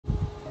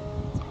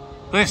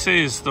This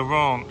is the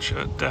ranch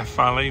at Death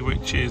Valley,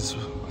 which is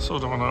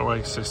sort of an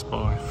oasis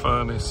by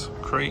Furnance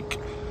Creek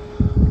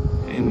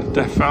in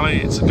Death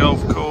Valley. It's a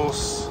golf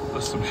course,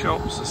 there's some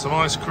shops, there's some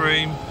ice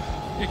cream,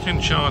 you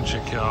can charge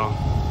your car,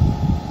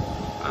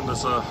 and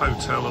there's a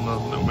hotel and a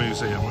little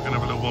museum. We're going to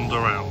have a little wander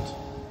around.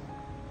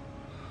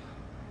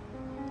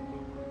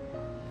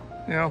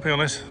 Yeah, I'll be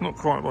honest, not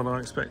quite what I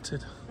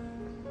expected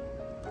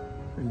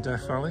in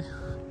Death Valley.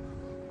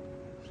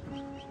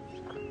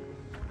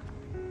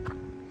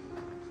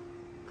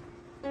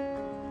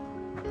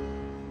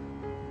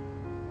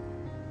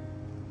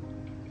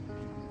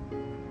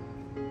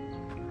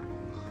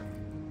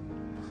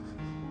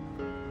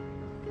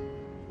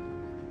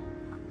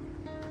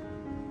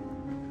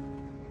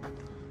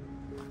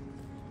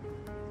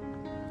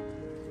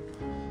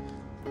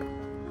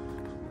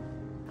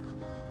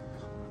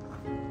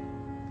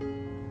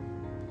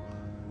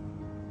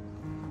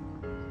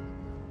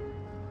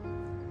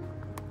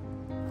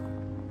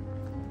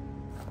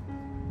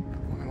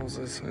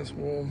 It's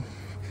warm.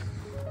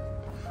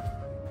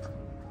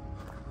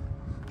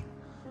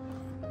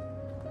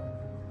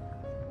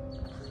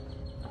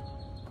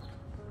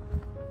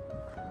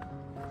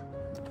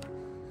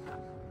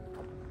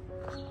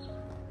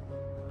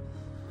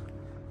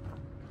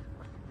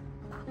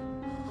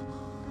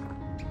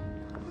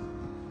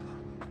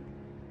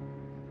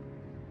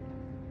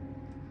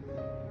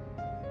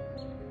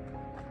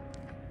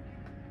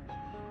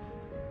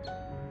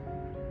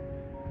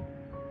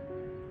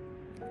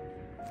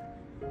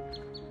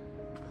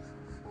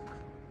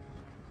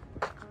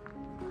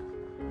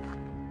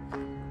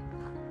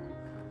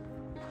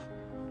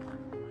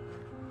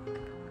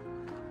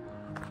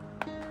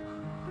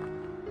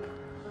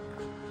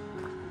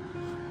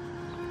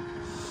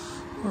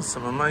 There's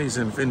some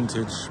amazing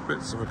vintage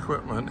bits of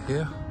equipment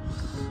here.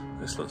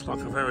 This looks like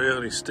a very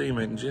early steam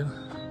engine.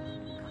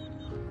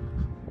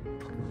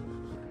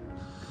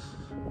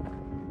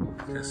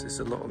 I guess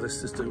a lot of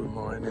this is to do with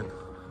mining.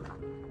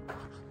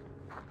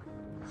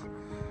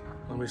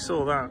 And we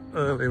saw that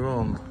earlier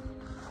on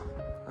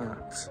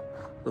at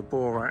the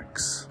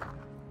Borax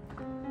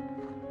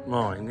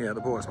mine. Yeah,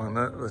 the Borax mine,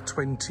 the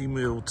 20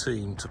 mil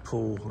team to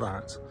pull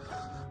that,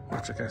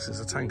 which I guess is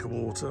a tank of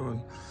water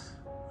and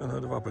a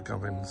load of upper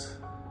gubbins.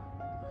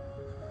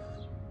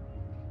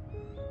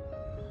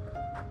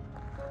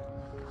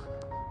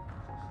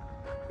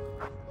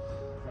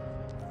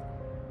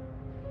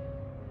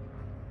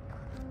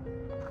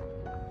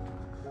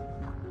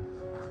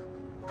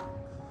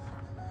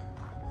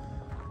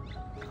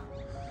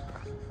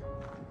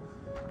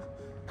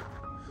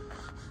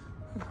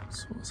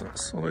 So what's that,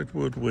 solid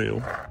wood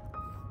wheel?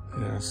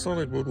 Yeah,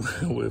 solid wood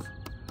wheel with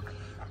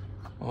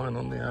iron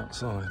on the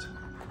outside.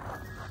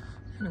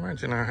 You can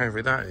imagine how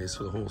heavy that is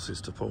for the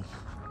horses to pull.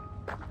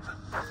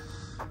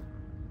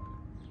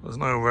 There's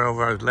no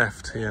railroad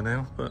left here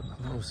now, but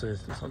obviously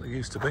it's like it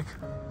used to be.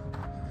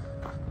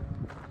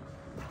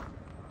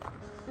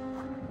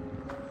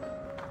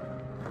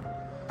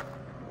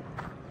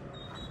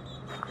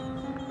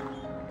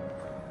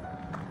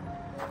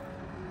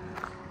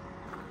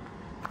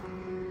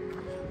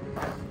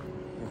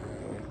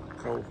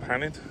 Gold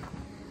panning.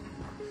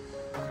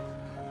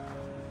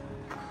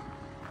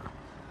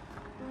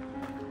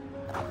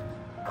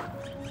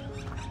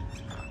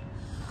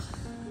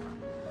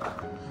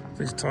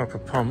 These type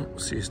of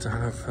pumps used to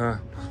have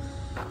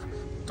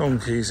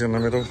donkeys in the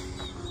middle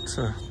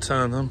to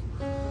turn them,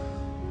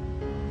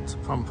 to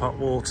pump up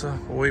water,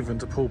 or even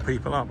to pull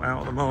people up out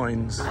of the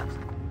mines.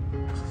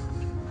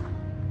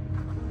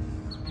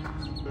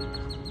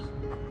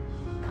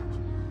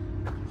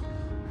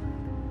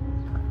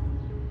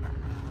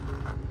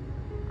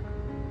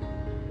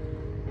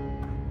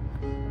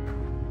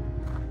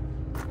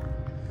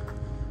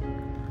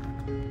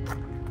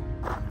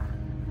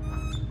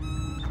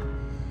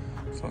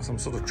 Like some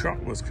sort of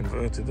truck was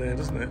converted there,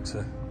 doesn't it,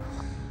 to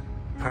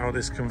power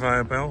this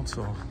conveyor belt,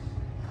 or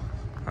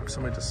perhaps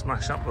something to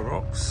smash up the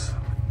rocks.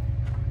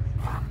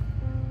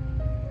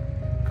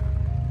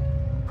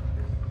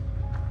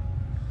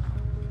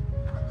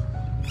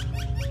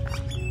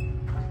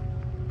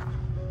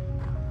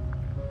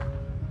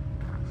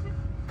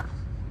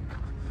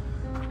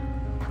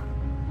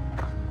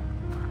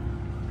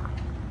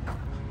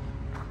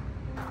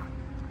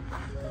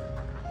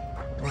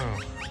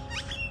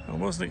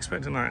 I wasn't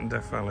expecting that in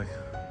Death Valley,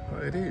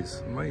 but it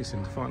is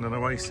amazing to find an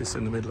oasis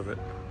in the middle of it.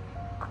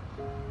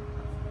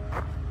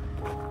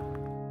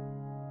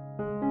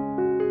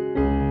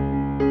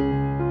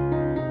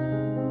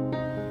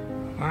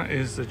 That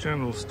is the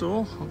general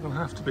store. I'm going to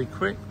have to be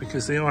quick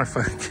because the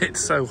iPhone gets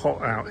so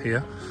hot out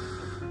here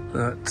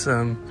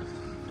that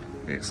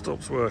it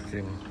stops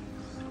working.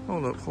 Oh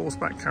look,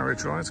 horseback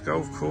carriage rides,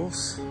 golf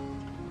course.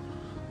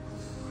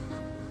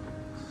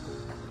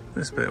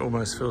 This bit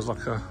almost feels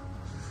like a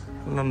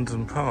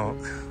London park,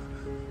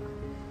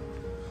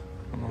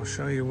 and I'll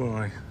show you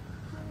why.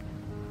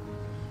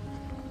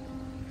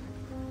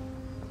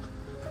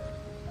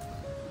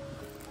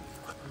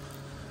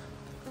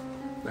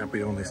 Now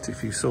be honest,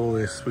 if you saw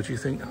this, would you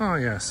think, oh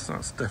yes,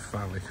 that's Death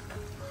Valley?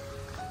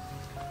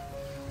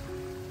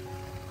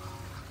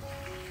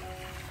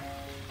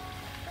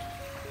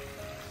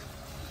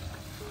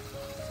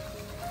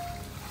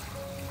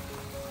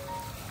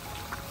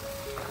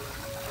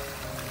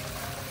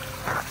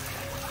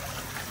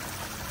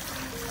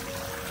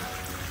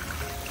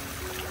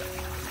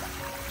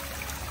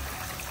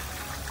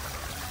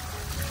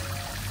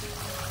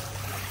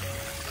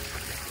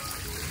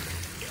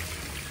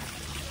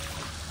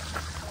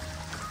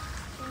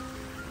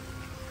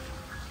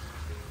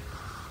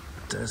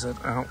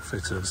 Desert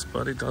Outfitters,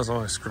 but it does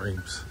ice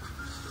creams.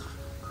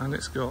 And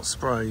it's got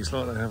sprays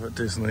like they have at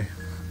Disney.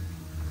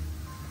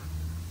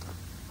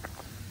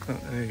 Oh,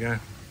 there you go.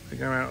 If you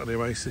go out of the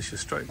Oasis, you're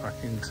straight back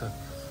into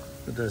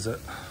the desert.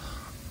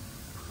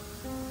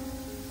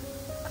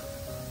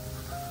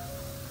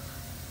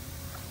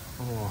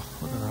 Oh,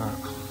 look at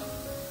that.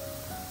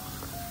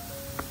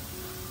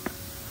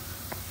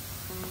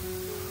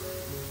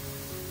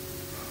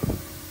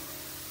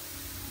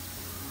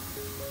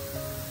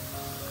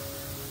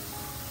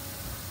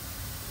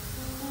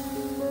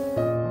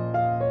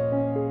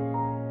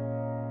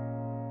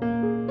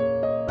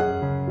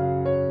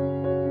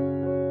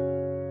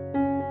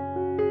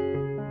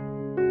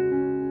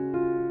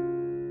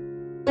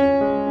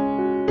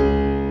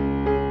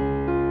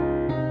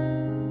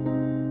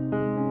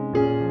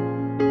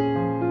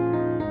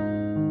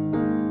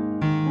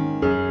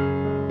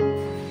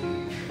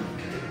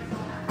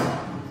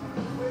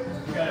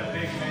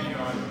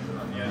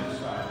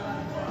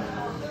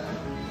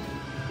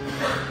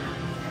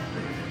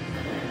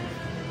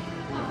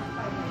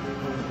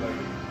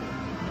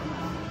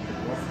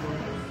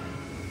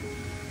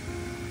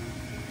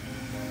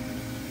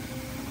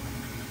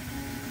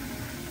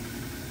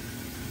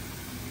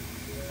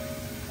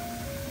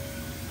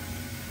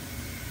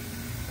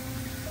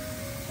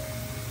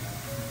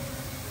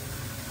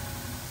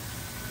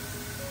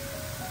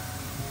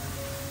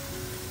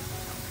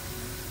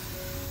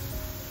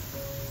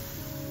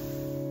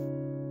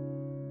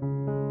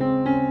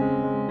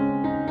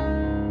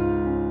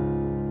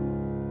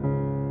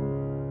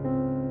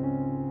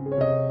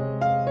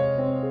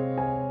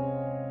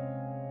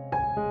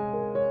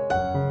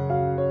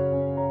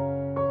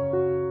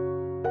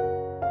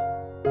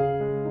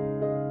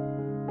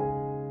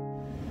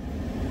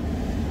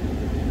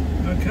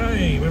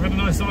 Okay, we've had a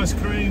nice ice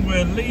cream.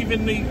 We're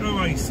leaving the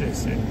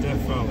Oasis in Death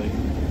Valley,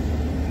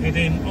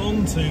 heading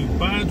on to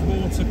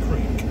Water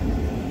Creek.